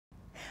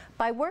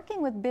By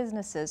working with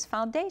businesses,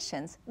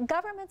 foundations,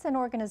 governments, and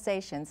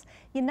organizations,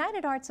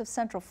 United Arts of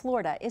Central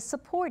Florida is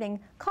supporting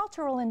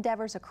cultural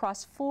endeavors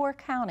across 4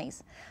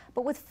 counties.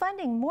 But with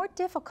funding more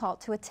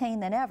difficult to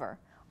attain than ever,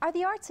 are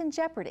the arts in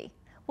jeopardy?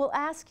 We'll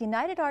ask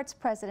United Arts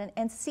President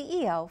and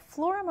CEO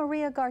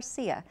Flora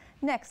Garcia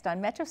next on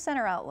Metro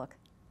Center Outlook.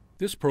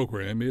 This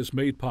program is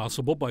made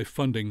possible by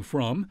funding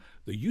from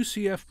the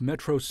UCF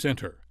Metro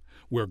Center,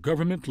 where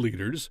government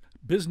leaders,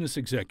 business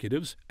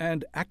executives,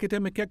 and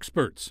academic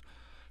experts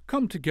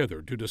come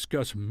together to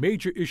discuss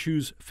major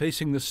issues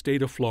facing the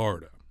state of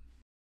Florida.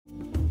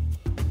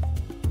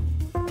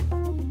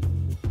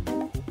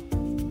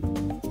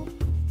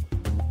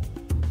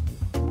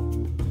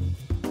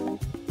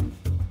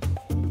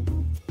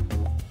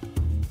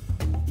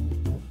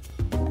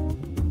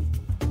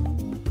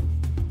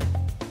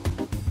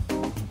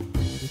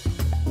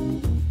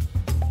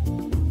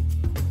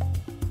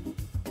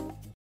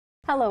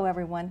 Hello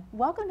everyone,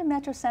 welcome to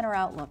Metro Center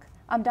Outlook.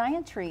 I'm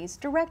Diane Trees,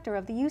 Director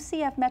of the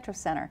UCF Metro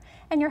Center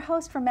and your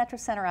host for Metro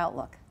Center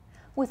Outlook.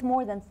 With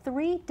more than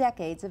 3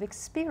 decades of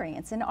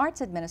experience in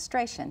arts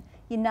administration,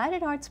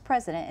 United Arts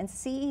President and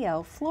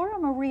CEO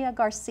Flora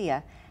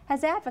Garcia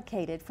has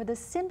advocated for the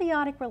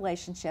symbiotic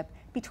relationship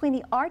between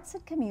the arts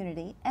and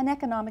community and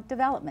economic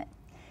development.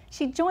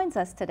 She joins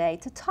us today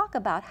to talk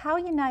about how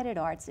United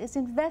Arts is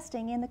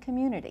investing in the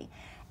community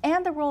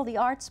and the role the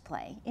arts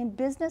play in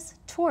business,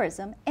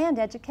 tourism, and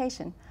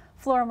education.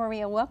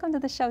 Flora, welcome to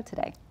the show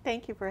today.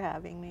 Thank you for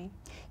having me.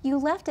 You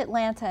left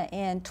Atlanta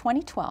in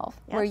 2012,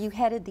 yes, where you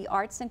headed the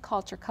Arts and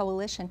Culture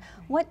Coalition.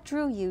 What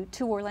drew you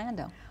to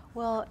Orlando?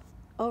 Well,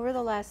 over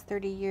the last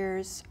 30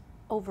 years,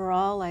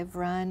 overall, I've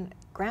run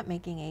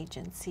grant-making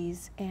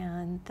agencies,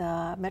 and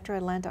the Metro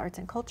Atlanta Arts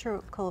and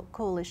Culture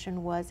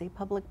Coalition was a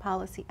public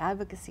policy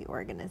advocacy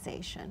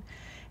organization.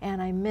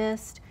 And I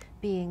missed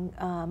being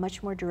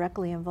much more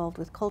directly involved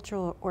with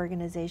cultural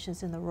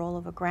organizations in the role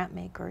of a grant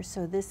maker.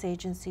 So this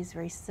agency is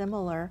very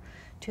similar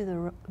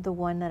to the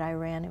one that I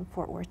ran in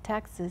Fort Worth,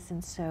 Texas.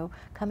 And so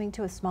coming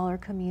to a smaller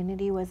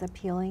community was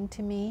appealing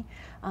to me.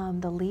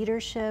 The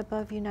leadership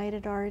of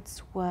United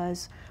Arts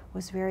was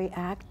very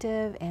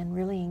active and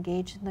really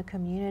engaged in the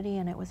community,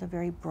 and it was a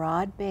very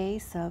broad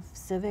base of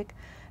civic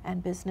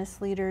and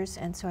business leaders,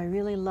 and so I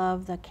really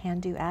love the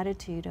can-do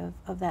attitude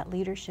of that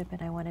leadership,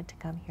 and I wanted to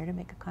come here to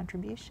make a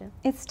contribution.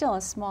 It's still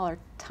a smaller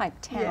type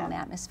town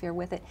atmosphere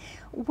with it.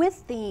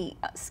 With the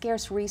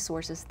scarce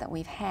resources that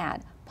we've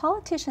had,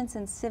 politicians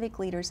and civic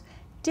leaders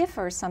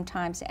differ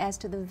sometimes as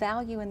to the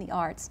value in the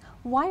arts.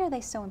 Why are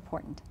they so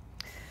important?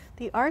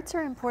 The arts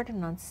are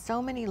important on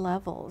so many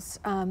levels.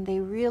 They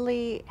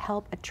really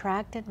help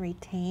attract and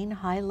retain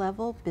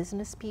high-level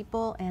business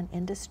people and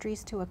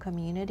industries to a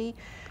community.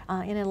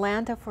 In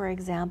Atlanta, for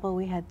example,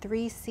 we had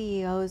 3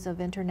 CEOs of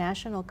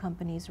international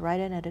companies write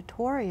an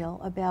editorial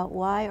about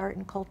why art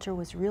and culture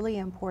was really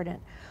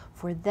important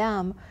for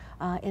them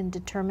in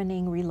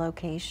determining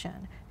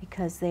relocation,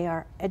 because they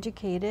are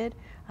educated,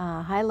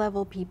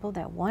 high-level people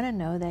that want to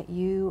know that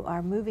you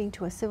are moving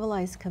to a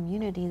civilized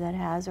community that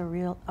has a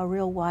real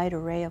wide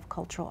array of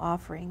cultural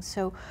offerings.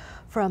 So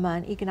from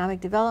an economic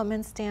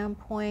development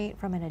standpoint,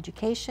 from an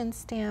education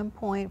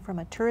standpoint, from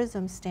a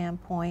tourism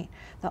standpoint,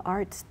 the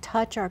arts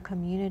touch our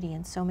community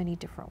in so many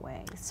different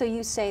ways. So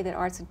you say that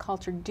arts and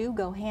culture do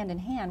go hand in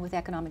hand with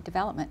economic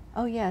development?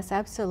 Oh yes,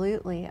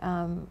 absolutely.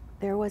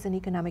 There was an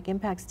economic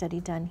impact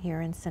study done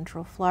here in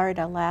Central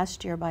Florida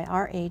last year by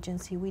our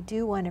agency. We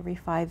do one every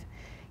 5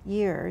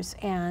 years,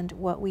 and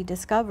what we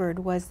discovered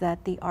was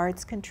that the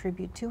arts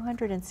contribute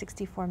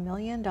 $264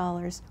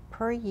 million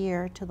per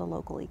year to the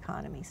local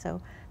economy.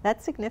 So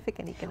that's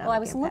significant economic impact. Well, I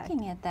was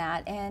looking at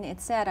that, and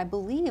it said, I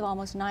believe,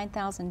 almost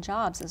 9,000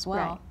 jobs as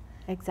well. Right.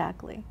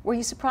 Exactly. Were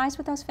you surprised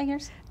with those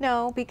figures?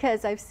 No,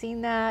 because I've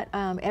seen that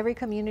every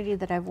community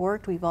that I've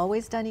worked, we've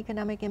always done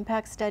economic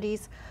impact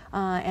studies,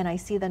 and I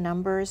see the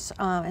numbers,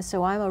 and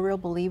so I'm a real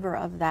believer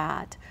of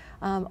that.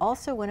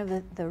 Also, one of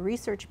the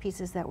research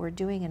pieces that we're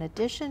doing in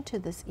addition to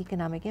this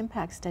economic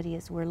impact study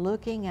is we're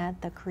looking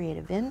at the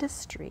creative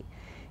industry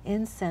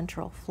in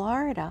Central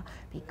Florida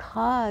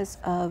because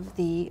of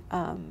the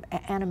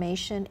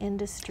animation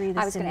industry,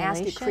 the I was going to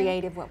ask you,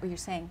 creative, what were you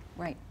saying?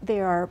 Right.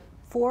 There are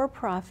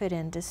for-profit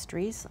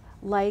industries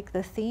like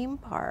the theme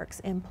parks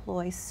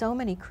employ so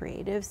many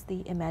creatives,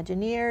 the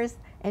Imagineers,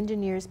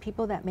 engineers,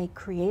 people that make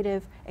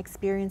creative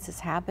experiences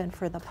happen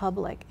for the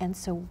public. And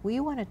so we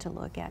wanted to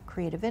look at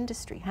creative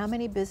industry. How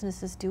many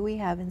businesses do we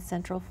have in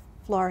Central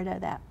Florida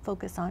that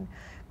focus on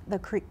the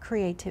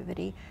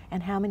creativity,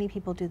 and how many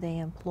people do they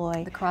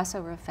employ? The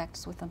crossover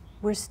effects with them.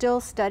 We're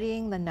still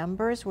studying the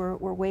numbers. We're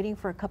waiting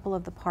for a couple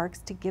of the parks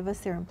to give us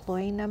their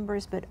employee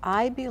numbers, but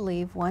I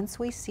believe once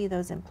we see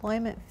those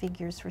employment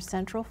figures for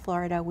Central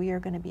Florida, we are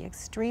going to be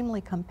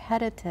extremely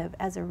competitive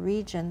as a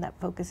region that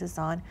focuses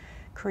on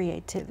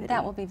creativity.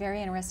 That will be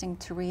very interesting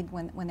to read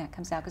when that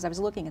comes out, because I was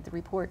looking at the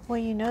report. Well,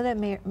 you know that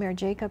Mayor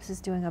Jacobs is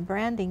doing a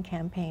branding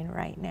campaign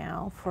right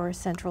now for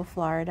Central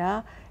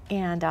Florida,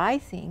 and I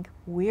think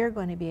we're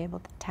going to be able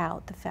to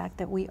tout the fact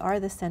that we are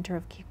the center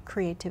of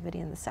creativity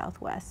in the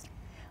Southwest.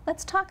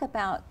 Let's talk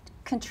about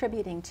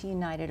contributing to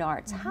United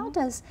Arts. How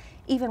does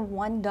even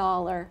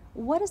 $1,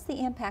 what is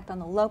the impact on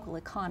the local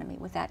economy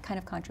with that kind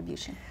of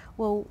contribution?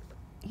 Well,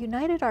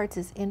 United Arts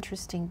is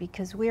interesting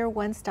because we are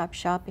one-stop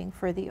shopping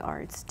for the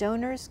arts.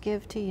 Donors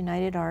give to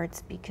United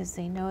Arts because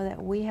they know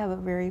that we have a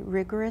very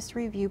rigorous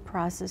review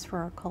process for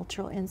our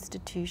cultural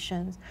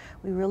institutions.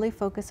 We really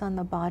focus on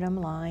the bottom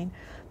line.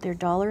 Their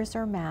dollars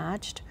are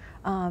matched,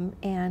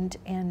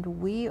 and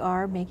we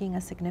are making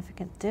a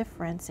significant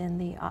difference in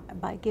the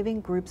by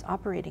giving groups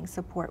operating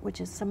support, which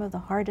is some of the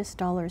hardest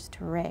dollars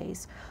to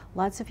raise.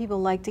 Lots of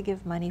people like to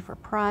give money for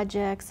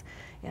projects.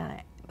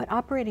 But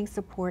operating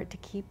support to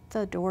keep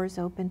the doors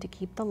open, to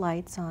keep the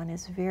lights on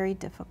is very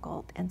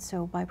difficult. And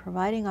so by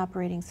providing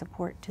operating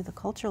support to the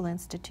cultural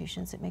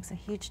institutions, it makes a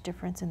huge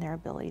difference in their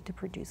ability to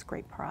produce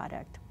great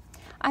product.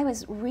 I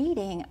was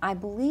reading, I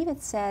believe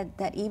it said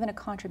that even a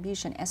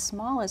contribution as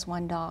small as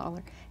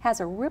 $1 has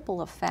a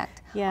ripple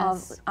effect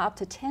of up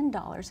to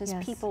 $10 as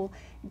people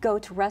go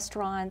to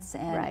restaurants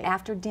and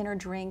after dinner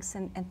drinks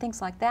and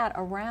things like that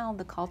around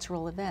the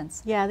cultural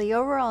events. Yeah, the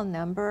overall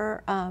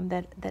number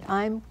that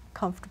I'm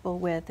comfortable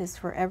with is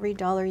for every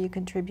dollar you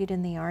contribute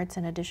in the arts,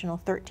 an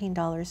additional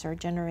 $13 are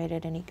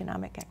generated in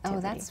economic activity. Oh,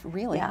 that's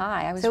really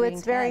high. I was so reading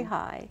it's very 10.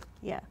 high.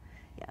 Yeah.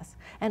 Yes.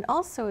 And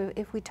also,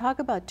 if we talk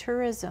about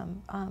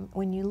tourism,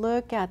 when you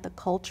look at the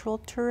cultural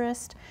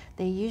tourist,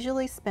 they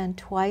usually spend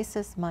twice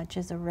as much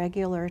as a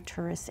regular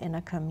tourist in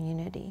a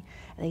community.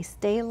 They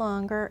stay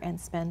longer and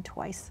spend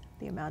twice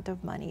the amount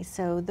of money.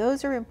 So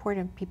those are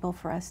important people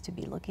for us to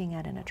be looking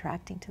at and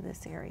attracting to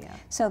this area.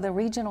 So the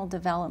regional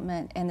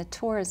development and the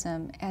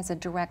tourism as a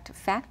direct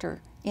factor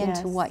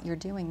into what you're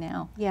doing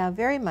now. Yeah,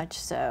 very much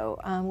so.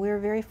 We're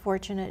very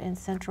fortunate in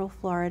Central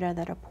Florida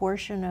that a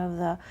portion of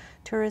the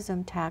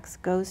tourism tax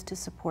goes to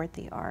support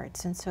the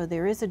arts, and so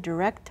there is a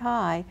direct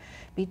tie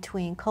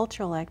between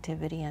cultural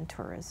activity and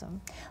tourism.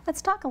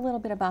 Let's talk a little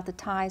bit about the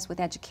ties with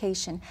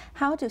education.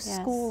 How do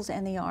schools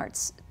and the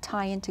arts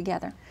tie in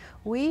together?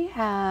 We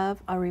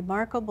have a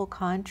remarkable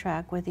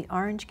contract with the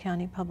Orange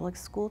County Public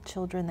School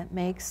children that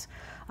makes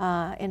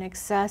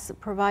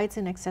provides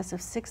in excess of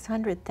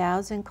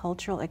 600,000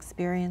 cultural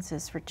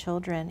experiences for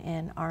children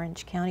in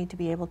Orange County to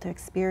be able to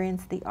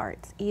experience the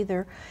arts,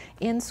 either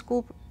in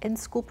school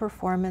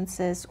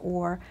performances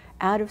or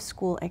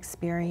out-of-school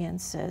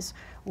experiences.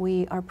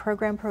 Our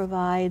program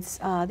provides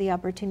the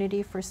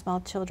opportunity for small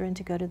children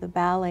to go to the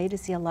ballet to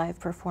see a live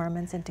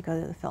performance and to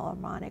go to the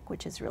Philharmonic,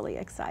 which is really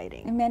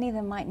exciting. And many of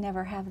them might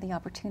never have the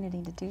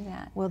opportunity to do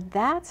that. Well,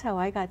 that's how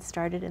I got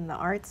started in the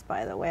arts,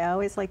 by the way. I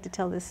always like to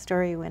tell this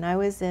story. When I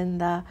was in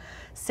the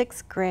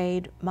 6th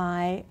grade,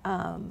 my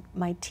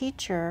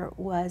teacher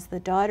was the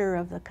daughter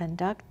of the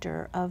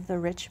conductor of the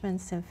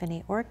Richmond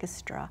Symphony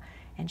Orchestra.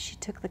 And she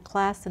took the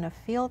class on a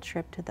field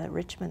trip to the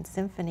Richmond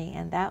Symphony,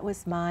 and that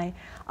was my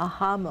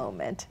aha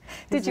moment.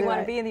 Did you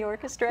want to be in the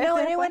orchestra? No,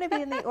 I didn't want to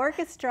be in the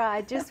orchestra.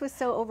 I just was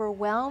so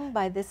overwhelmed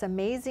by this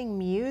amazing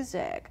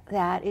music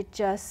that it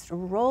just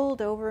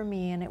rolled over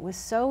me, and it was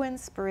so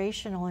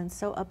inspirational and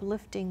so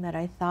uplifting that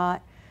I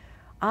thought,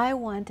 I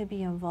want to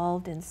be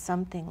involved in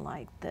something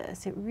like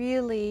this. It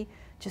really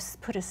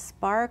just put a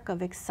spark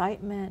of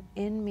excitement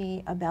in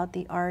me about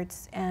the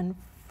arts, and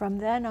from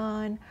then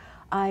on,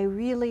 I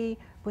really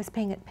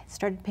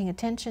started paying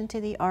attention to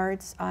the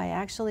arts. I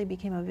actually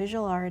became a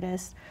visual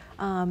artist,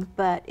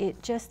 but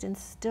it just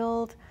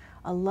instilled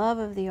a love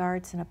of the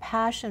arts and a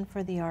passion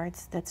for the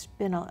arts that's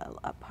been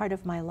a part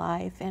of my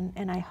life.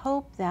 And I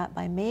hope that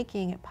by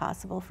making it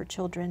possible for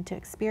children to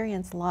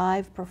experience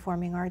live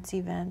performing arts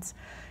events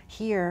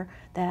here,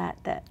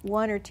 that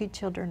 1 or 2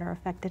 children are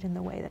affected in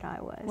the way that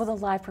I was. Well, the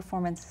live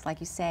performance,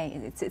 like you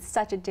say, it's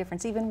such a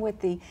difference. Even with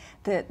the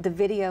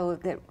video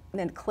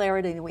and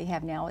clarity that we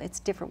have now, it's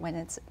different when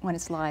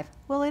it's live.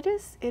 Well, it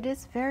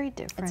is very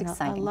different. It's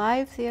exciting. A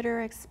live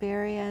theater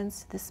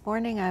experience. This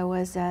morning I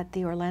was at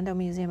the Orlando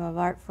Museum of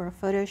Art for a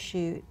photo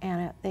shoot,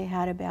 and they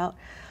had about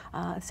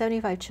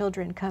 75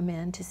 children come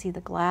in to see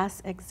the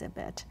glass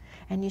exhibit,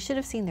 and you should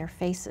have seen their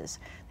faces.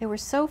 They were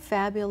so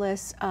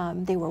fabulous.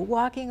 They were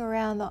walking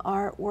around the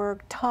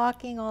artwork,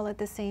 talking all at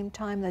the same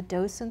time. The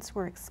docents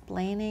were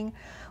explaining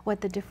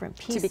what the different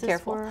pieces were. To be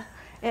careful. Were.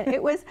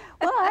 It was,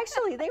 well,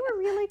 actually, they were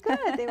really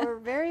good. They were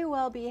very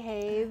well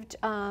behaved.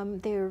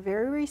 They were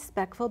very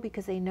respectful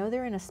because they know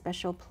they're in a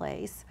special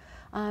place.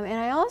 And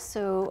I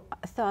also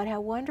thought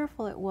how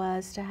wonderful it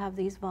was to have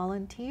these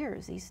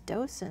volunteers, these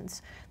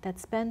docents that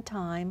spend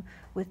time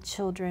with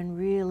children,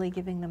 really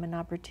giving them an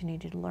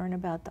opportunity to learn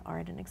about the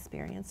art and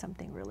experience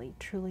something really,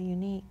 truly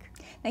unique.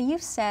 Now,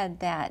 you've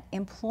said that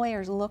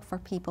employers look for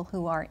people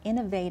who are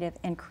innovative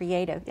and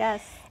creative.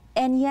 Yes.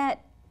 And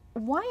yet,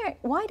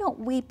 why don't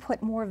we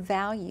put more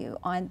value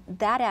on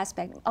that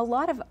aspect? A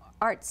lot of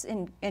arts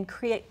and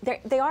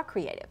they are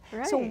creative.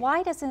 Right. So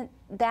why doesn't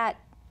that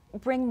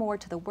bring more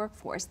to the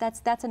workforce?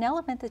 That's an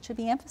element that should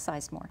be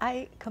emphasized more.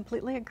 I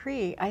completely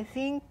agree. I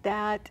think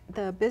that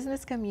the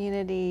business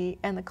community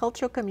and the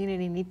cultural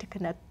community need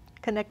to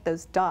connect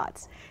those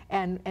dots.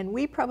 And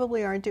we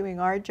probably aren't doing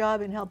our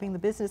job in helping the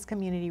business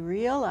community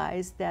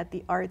realize that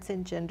the arts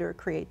engender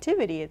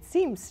creativity. It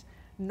seems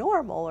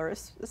normal or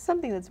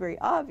something that's very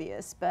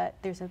obvious, but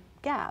there's a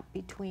gap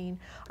between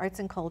arts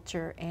and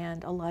culture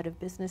and a lot of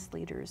business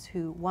leaders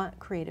who want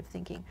creative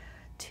thinking.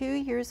 2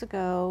 years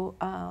ago,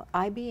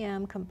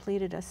 IBM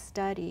completed a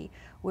study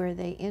where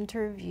they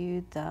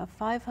interviewed the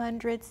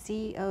 500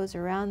 CEOs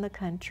around the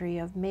country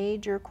of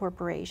major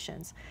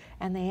corporations,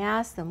 and they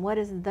asked them, what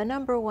is the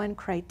 #1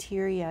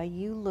 criteria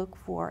you look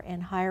for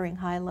in hiring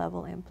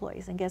high-level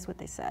employees? And guess what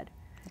they said?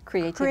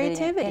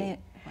 Creativity.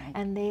 Right.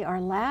 And they are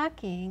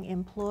lacking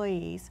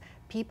employees.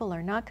 People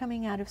are not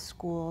coming out of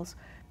schools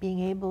being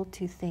able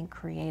to think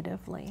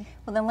creatively.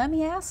 Well, then let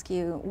me ask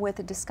you, with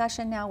the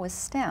discussion now with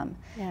STEM,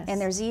 Yes.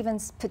 and there's even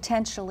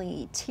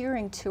potentially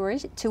tiering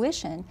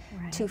tuition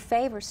Right. to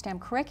favor STEM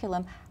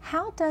curriculum,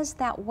 how does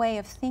that way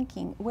of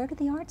thinking, where do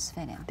the arts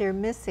fit in? They're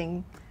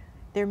missing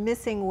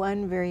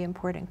one very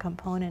important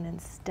component in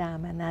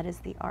STEM, and that is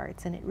the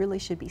arts, and it really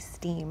should be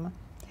STEAM.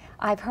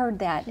 I've heard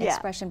that Yeah.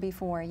 expression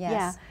before, yes.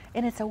 Yeah,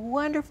 and it's a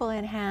wonderful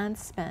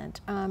enhancement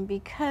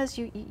because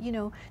you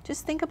know,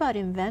 just think about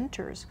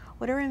inventors.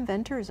 What are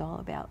inventors all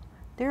about?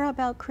 They're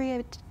about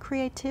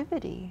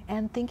creativity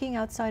and thinking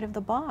outside of the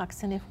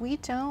box. And if we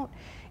don't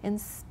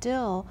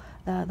instill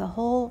the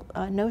whole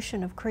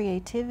notion of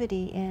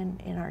creativity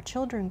in our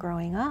children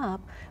growing up,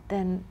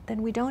 then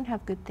we don't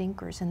have good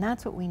thinkers, and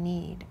that's what we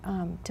need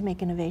to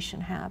make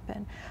innovation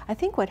happen. I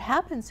think what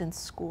happens in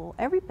school,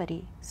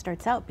 everybody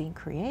starts out being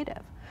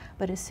creative.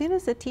 But as soon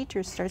as the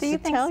teacher starts to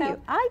tell you,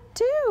 I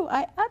do,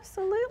 I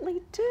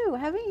absolutely do.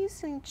 Haven't you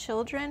seen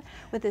children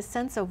with a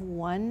sense of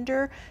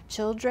wonder,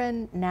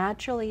 children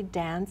naturally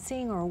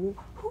dancing, or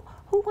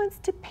who wants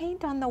to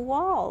paint on the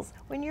walls?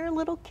 When you're a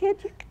little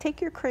kid, you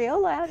take your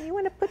Crayola out and you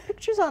want to put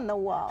pictures on the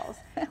walls.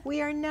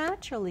 We are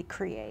naturally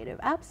creative,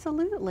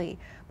 absolutely.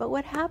 But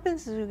what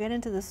happens is we get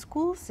into the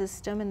school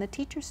system and the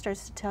teacher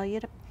starts to tell you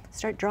to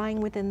start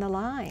drawing within the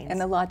lines.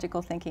 And the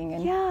logical thinking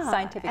and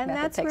scientific method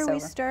that's takes where over. we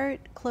start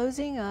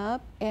closing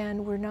up,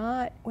 and we're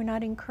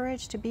not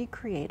encouraged to be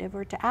creative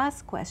or to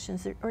ask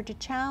questions or to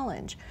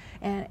challenge.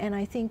 And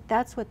I think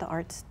that's what the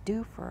arts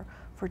do for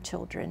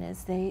children,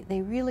 is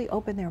they really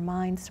open their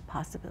minds to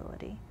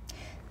possibility.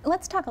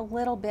 Let's talk a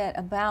little bit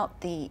about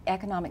the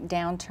economic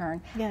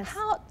downturn. Yes.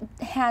 How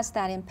has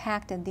that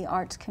impacted the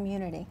arts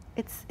community?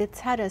 It's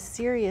had a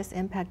serious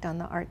impact on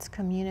the arts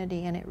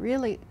community, and it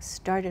really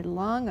started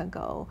long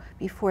ago,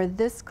 before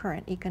this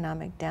current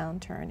economic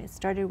downturn. It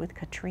started with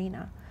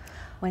Katrina.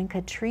 When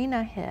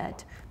Katrina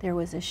hit, there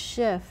was a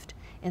shift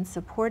in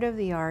support of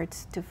the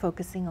arts to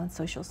focusing on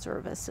social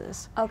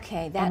services.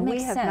 Okay, that and makes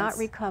we have sense. not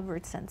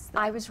recovered since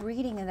then. I was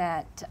reading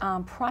that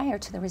prior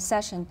to the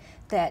recession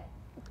that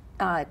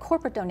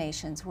corporate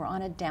donations were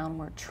on a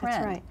downward trend.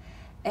 That's right.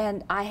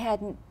 And I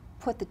hadn't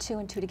put the two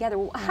and two together.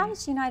 Well, how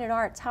does United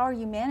Arts, how are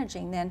you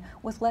managing then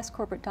with less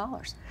corporate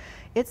dollars?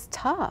 It's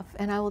tough,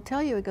 and I will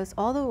tell you, it goes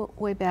all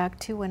the way back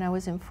to when I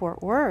was in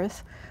Fort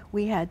Worth.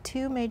 We had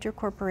two major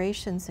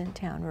corporations in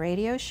town,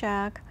 Radio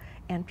Shack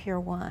and Pier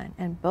 1,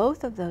 and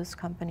both of those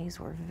companies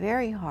were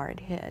very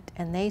hard hit,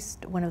 and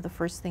one of the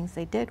first things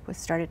they did was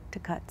started to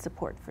cut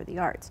support for the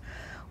arts.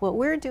 What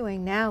we're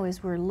doing now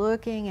is we're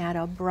looking at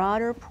a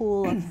broader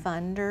pool of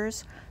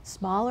funders,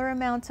 smaller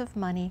amounts of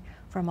money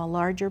from a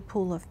larger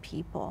pool of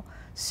people.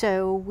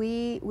 So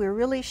we're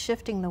really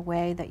shifting the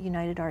way that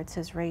United Arts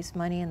has raised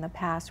money in the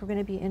past. We're going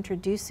to be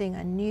introducing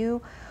a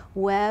new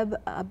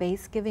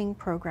web-based giving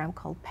program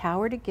called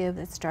Power to Give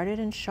that started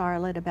in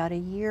Charlotte about a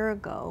year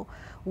ago,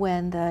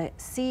 when the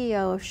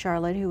CEO of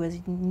Charlotte, who was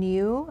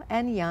new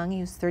and young,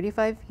 he's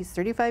 35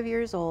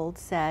 years old,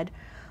 said,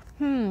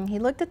 he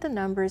looked at the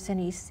numbers and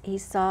he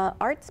saw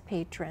arts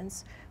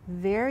patrons.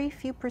 Very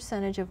few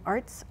percentage of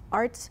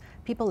arts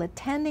people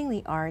attending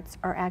the arts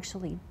are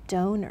actually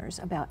donors.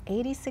 About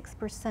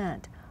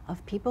 86%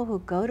 of people who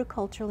go to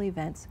cultural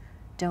events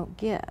don't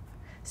give.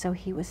 So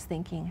he was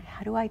thinking,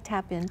 how do I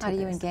tap into this? How do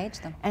you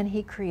engage them? And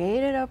he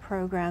created a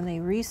program.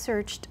 They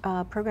researched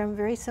a program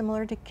very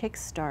similar to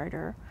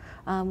Kickstarter,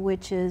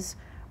 which is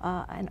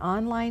an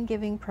online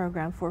giving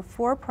program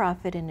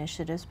for-profit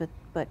initiatives,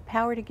 but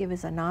Power to Give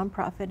is a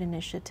nonprofit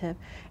initiative,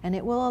 and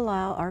it will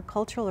allow our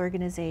cultural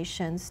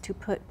organizations to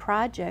put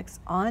projects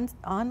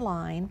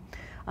online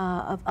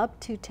of up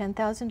to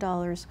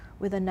 $10,000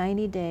 with a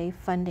 90-day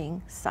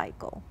funding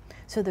cycle.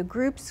 So the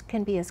groups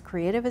can be as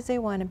creative as they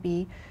want to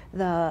be.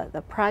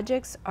 The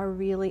projects are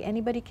really,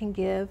 anybody can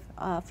give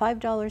 $5,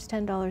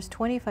 $10,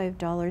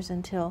 $25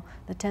 until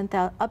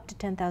the up to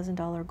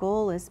 $10,000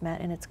 goal is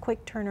met, and it's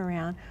quick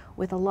turnaround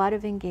with a lot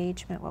of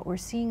engagement. What we're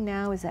seeing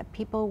now is that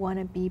people want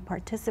to be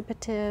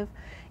participative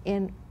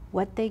in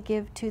what they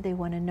give to, they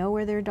want to know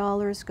where their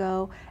dollars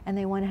go, and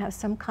they want to have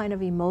some kind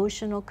of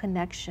emotional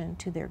connection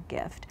to their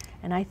gift.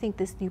 And I think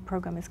this new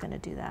program is going to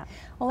do that.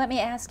 Well, let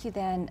me ask you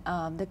then,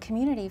 the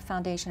Community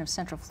Foundation of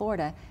Central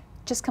Florida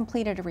just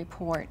completed a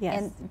report,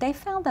 and they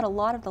found that a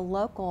lot of the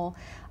local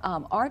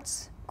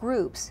arts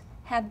groups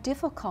have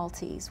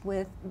difficulties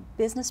with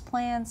business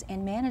plans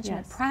and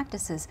management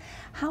practices.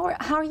 How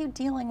are you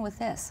dealing with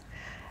this?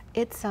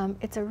 It's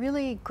a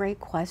really great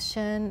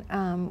question.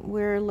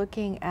 We're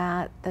looking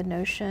at the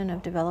notion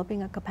of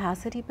developing a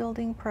capacity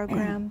building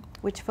program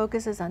which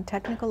focuses on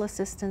technical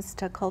assistance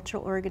to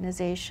cultural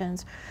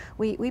organizations.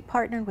 We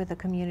partnered with a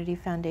community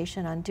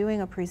foundation on doing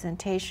a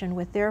presentation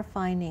with their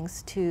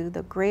findings to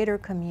the greater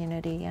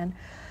community, and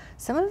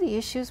some of the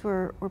issues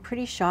were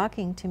pretty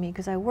shocking to me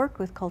because I worked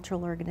with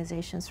cultural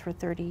organizations for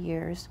 30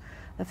 years.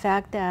 The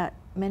fact that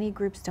many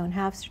groups don't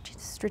have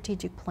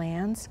strategic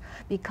plans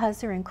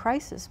because they're in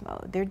crisis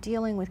mode. They're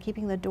dealing with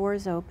keeping the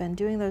doors open,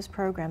 doing those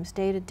programs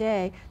day to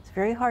day. It's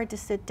very hard to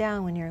sit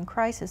down when you're in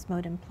crisis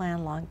mode and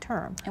plan long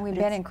term. And we've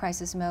been in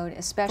crisis mode,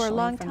 especially for a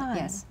long from, time.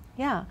 Yes.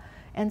 Yeah.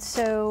 And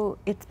so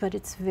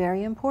it's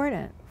very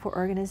important for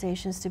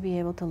organizations to be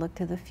able to look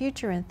to the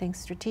future and think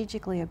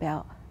strategically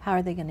about how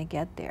are they going to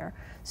get there.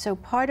 So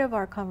part of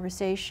our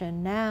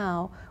conversation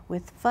now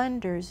with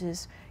funders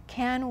is,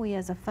 can we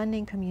as a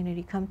funding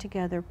community come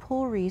together,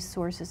 pool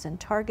resources, and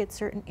target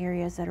certain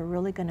areas that are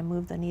really going to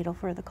move the needle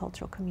for the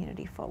cultural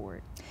community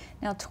forward?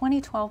 Now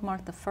 2012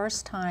 marked the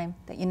first time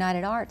that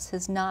United Arts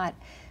has not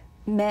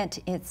met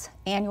its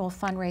annual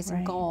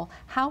fundraising goal.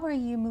 How are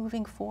you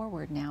moving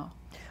forward now?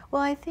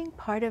 Well, I think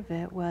part of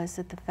it was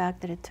that the fact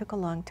that it took a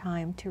long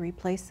time to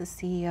replace the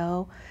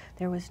CEO.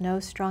 There was no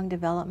strong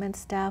development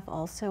staff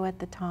also at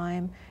the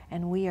time,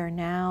 and we are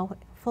now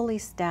fully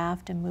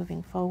staffed and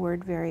moving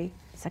forward very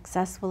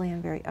successfully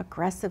and very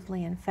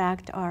aggressively. In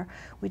fact,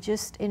 we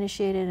just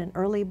initiated an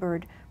early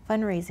bird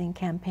fundraising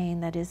campaign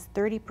that is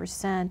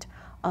 30%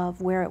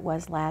 of where it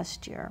was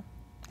last year,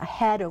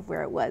 ahead of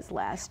where it was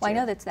last year.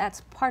 Well, I know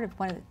that's part of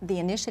one of the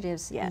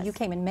initiatives. Yes. You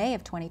came in May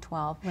of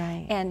 2012,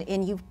 right.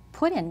 and you've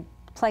put in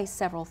place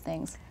several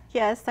things.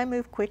 Yes, I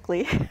move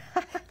quickly.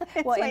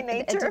 It's well, my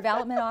nature. A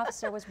development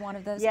officer was one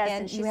of those. Yes,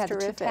 and and you she's have the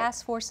terrific. 2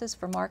 task forces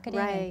for marketing.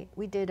 Right.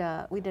 We did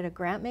a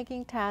grant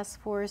making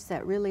task force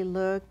that really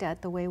looked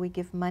at the way we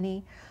give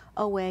money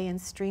away and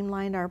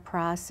streamlined our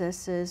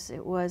processes.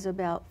 It was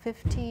about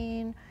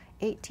 15,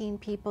 18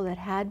 people that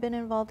had been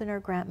involved in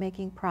our grant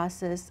making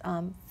process,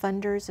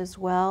 funders as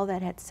well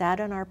that had sat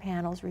on our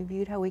panels,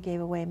 reviewed how we gave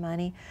away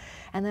money,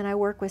 and then I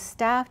work with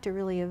staff to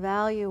really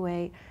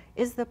evaluate,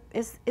 is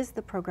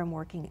the program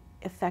working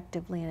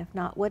effectively, and if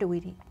not, what do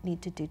we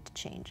need to do to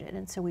change it?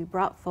 And so we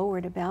brought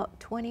forward about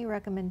 20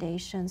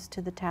 recommendations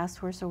to the task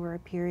force over a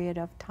period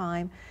of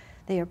time.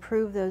 They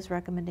approved those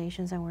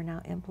recommendations and we're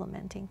now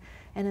implementing.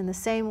 And in the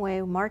same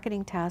way,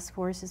 marketing task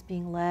force is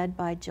being led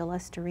by Jill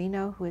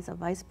Estorino, who is a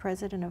vice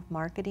president of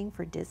marketing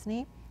for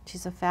Disney.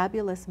 She's a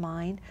fabulous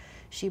mind.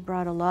 She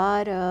brought a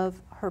lot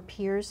of her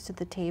peers to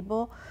the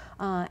table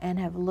and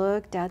have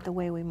looked at the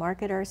way we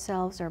market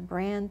ourselves, our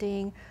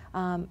branding,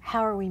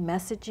 how are we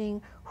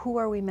messaging, who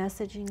are we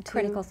messaging to?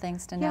 Critical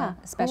things to know,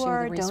 especially who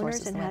are with the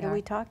resources donors and how do are.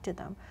 we talk to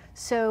them?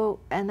 So,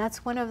 and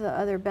that's one of the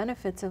other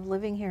benefits of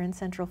living here in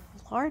Central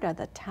Florida.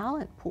 The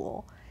talent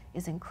pool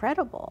is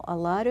incredible. A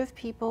lot of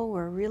people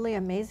were really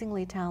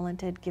amazingly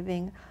talented,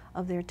 giving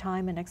of their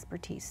time and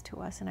expertise to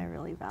us, and I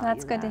really value that.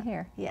 That's good to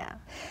hear. Yeah.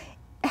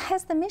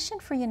 Has the mission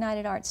for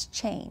United Arts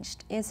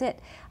changed? Is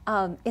it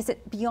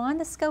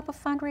beyond the scope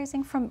of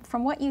fundraising?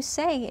 From what you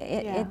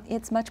say,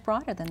 it's much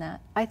broader than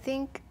that. I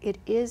think it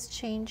is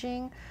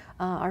changing.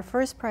 Our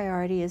first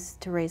priority is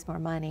to raise more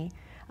money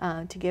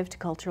to give to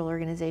cultural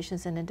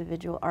organizations and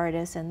individual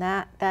artists, and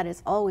that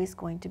is always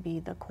going to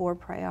be the core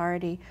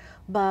priority.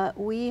 But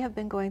we have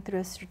been going through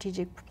a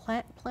strategic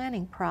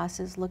planning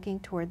process, looking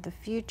toward the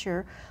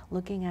future,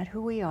 looking at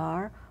who we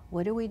are,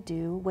 what do we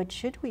do, what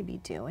should we be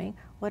doing,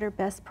 what are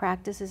best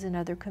practices in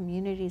other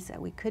communities that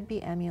we could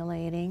be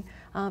emulating,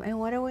 and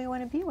what do we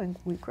want to be when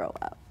we grow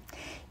up.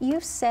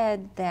 You've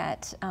said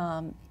that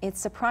it's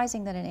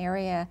surprising that an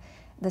area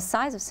the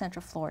size of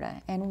Central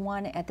Florida and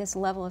one at this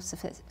level of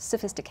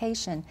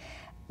sophistication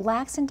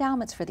lacks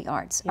endowments for the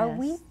arts. Yes. Are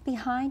we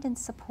behind in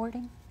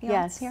supporting the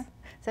arts here?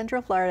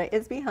 Central Florida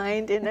is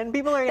behind, and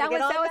people are going to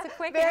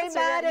get very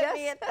mad at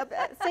me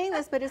at saying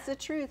this, but it's the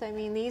truth. I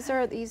mean, these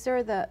are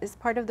is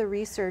part of the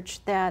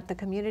research that the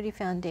Community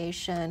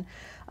Foundation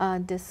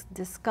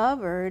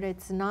discovered.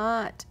 It's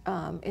not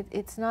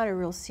a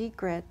real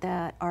secret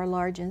that our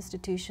large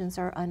institutions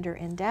are under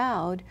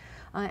endowed,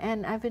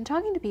 and I've been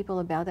talking to people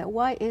about that.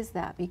 Why is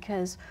that?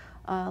 Because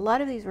a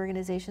lot of these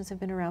organizations have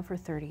been around for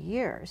 30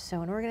 years.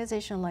 So an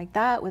organization like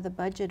that with a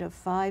budget of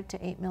 $5 to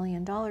 $8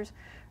 million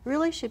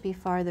really should be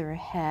farther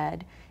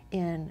ahead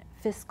in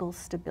fiscal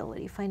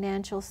stability,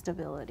 financial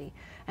stability.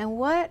 And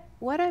what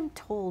I'm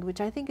told,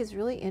 which I think is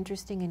really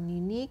interesting and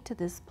unique to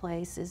this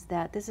place, is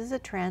that this is a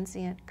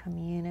transient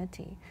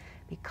community.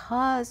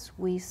 Because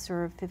we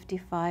serve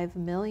 55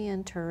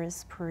 million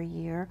tourists per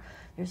year,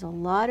 there's a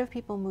lot of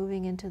people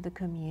moving into the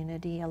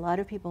community, a lot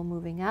of people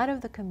moving out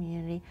of the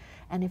community,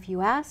 and if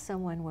you ask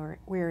someone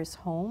where is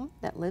home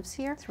that lives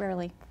here, it's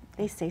rarely,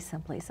 they say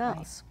someplace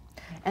else.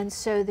 Right. And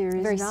so there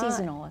is very not,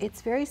 seasonal.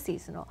 It's very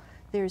seasonal.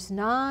 There's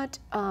not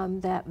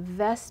that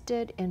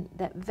vested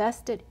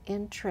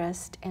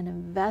interest and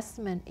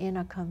investment in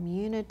a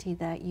community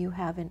that you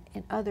have in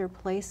other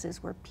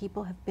places where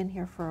people have been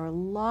here for a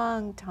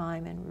long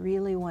time and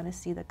really want to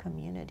see the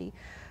community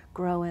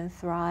grow and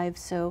thrive.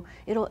 So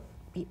it'll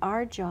be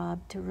our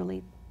job to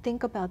really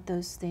think about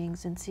those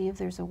things and see if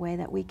there's a way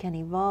that we can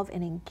evolve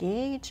and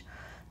engage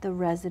the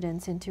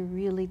residents into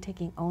really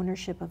taking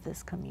ownership of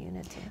this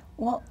community.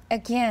 Well,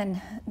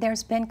 again,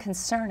 there's been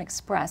concern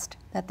expressed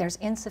that there's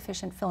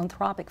insufficient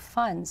philanthropic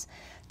funds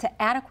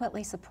to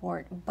adequately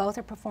support both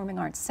a performing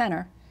arts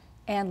center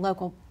and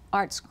local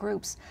arts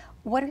groups.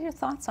 What are your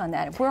thoughts on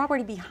that? If we're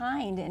already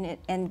behind in it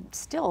and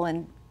still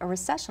in a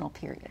recessional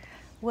period.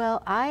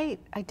 Well, I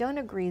don't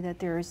agree that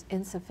there's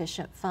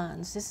insufficient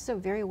funds. This is a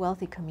very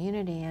wealthy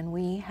community, and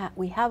we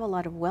have a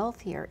lot of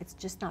wealth here. It's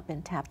just not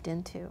been tapped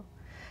into.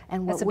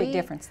 And that's a big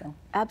difference, then.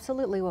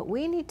 Absolutely. What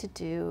we need to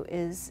do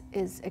is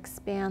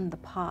expand the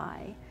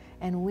pie,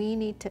 and we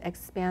need to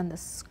expand the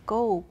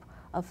scope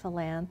of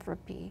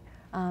philanthropy.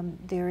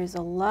 There is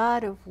a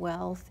lot of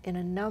wealth in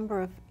a number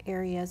of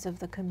areas of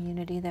the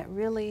community that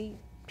really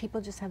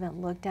people just haven't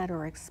looked at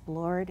or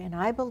explored, and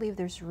I believe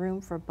there's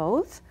room for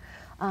both.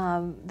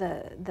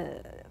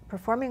 The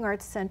Performing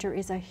Arts Center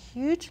is a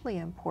hugely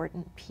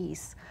important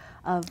piece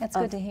of— That's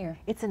good to hear.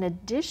 It's an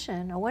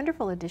addition, a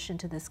wonderful addition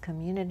to this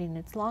community, and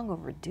it's long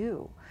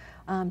overdue.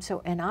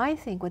 And I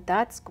think what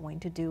that's going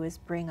to do is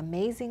bring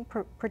amazing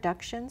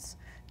productions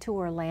to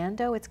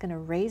Orlando. It's going to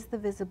raise the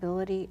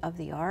visibility of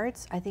the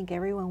arts. I think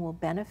everyone will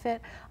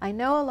benefit. I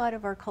know a lot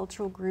of our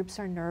cultural groups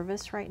are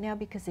nervous right now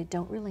because they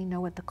don't really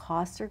know what the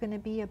costs are going to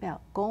be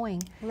about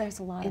going. Well, there's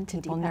a lot of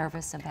people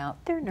nervous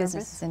about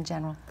businesses in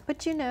general.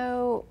 But you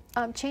know,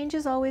 change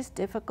is always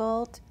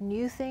difficult.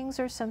 New things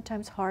are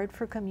sometimes hard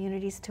for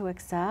communities to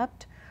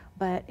accept.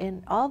 But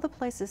in all the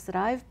places that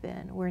I've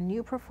been where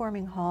new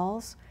performing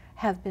halls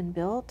have been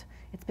built,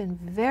 it's been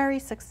very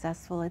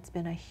successful. It's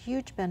been a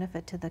huge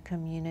benefit to the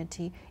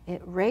community.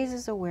 It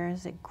raises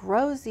awareness, it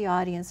grows the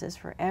audiences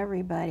for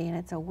everybody, and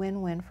it's a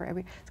win-win for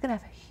every. It's going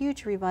to have a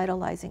huge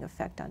revitalizing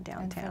effect on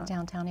downtown. And for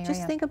downtown area.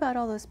 Just think about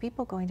all those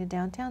people going to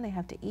downtown. They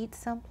have to eat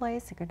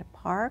someplace. They're going to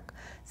park.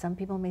 Some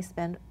people may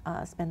spend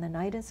the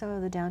night in some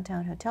of the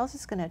downtown hotels.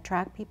 It's going to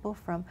attract people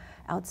from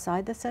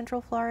outside the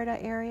Central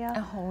Florida area. A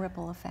whole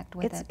ripple effect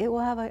with it. It will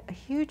have a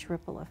huge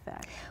ripple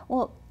effect.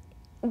 Well,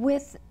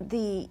 with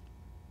the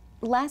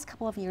last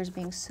couple of years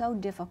being so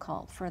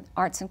difficult for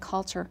arts and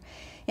culture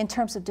in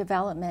terms of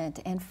development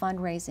and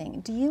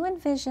fundraising, do you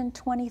envision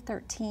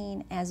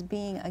 2013 as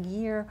being a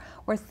year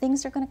where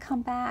things are going to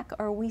come back,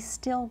 or are we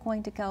still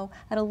going to go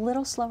at a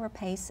little slower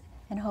pace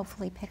and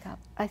hopefully pick up?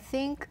 I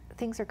think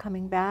things are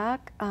coming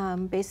back.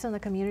 Based on the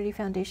Community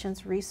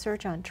Foundation's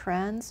research on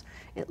trends,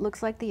 it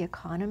looks like the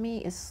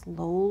economy is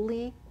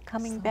slowly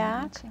coming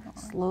back,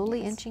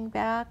 slowly inching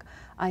back.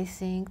 I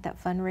think that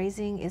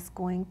fundraising is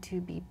going to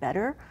be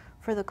better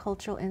for the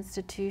cultural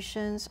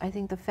institutions. I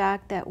think the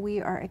fact that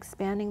we are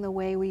expanding the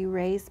way we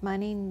raise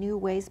money,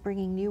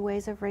 bringing new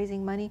ways of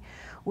raising money,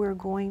 we're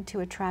going to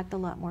attract a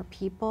lot more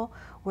people.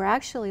 We're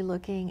actually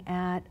looking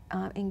at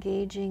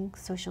engaging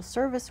social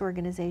service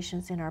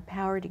organizations in our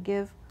Power to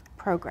Give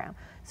program.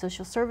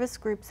 Social service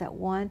groups that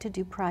want to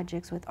do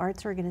projects with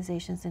arts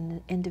organizations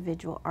and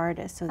individual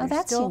artists. So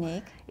that's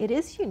unique. It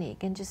is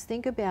unique, and just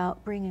think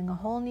about bringing a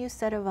whole new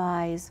set of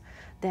eyes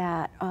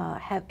that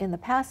have in the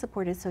past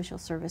supported social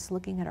service,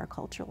 looking at our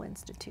cultural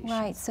institutions.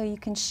 Right, so you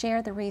can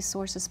share the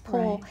resources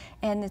pool,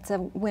 and it's a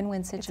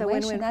win-win situation.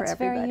 It's a win-win for That's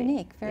everybody. Very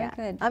unique, very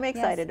good. I'm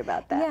excited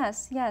about that.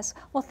 Yes, yes.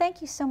 Well,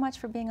 thank you so much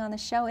for being on the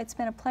show. It's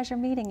been a pleasure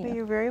meeting you.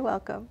 You're very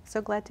welcome. So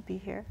glad to be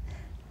here.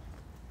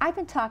 I've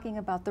been talking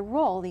about the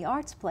role the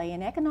arts play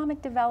in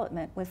economic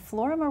development with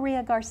Flora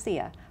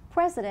Garcia,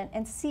 President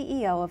and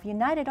CEO of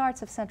United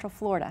Arts of Central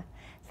Florida.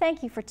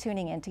 Thank you for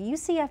tuning in to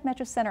UCF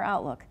Metro Center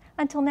Outlook.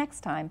 Until next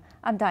time,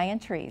 I'm Diane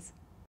Trees.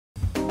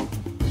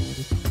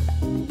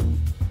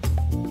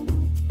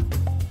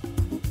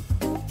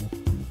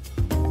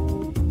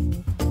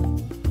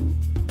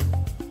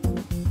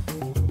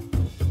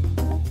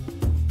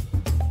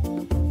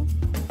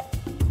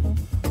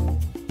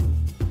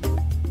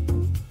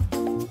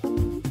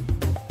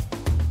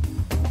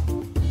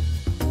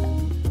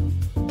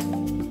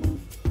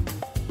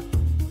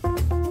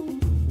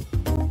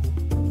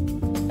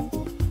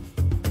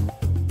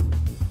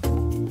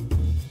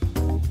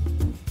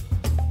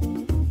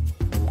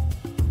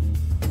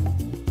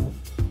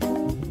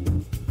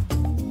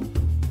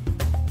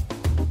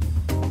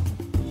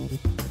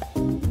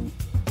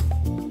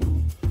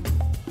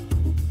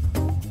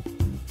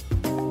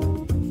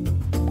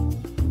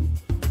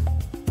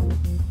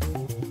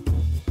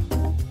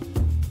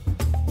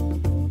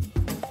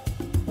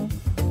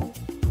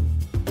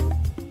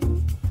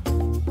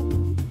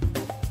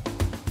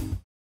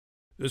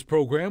 This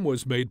program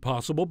was made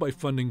possible by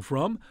funding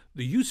from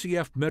the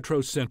UCF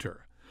Metro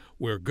Center,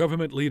 where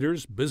government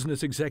leaders,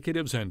 business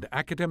executives, and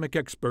academic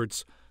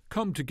experts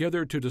come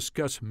together to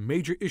discuss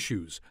major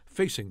issues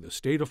facing the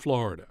state of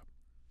Florida.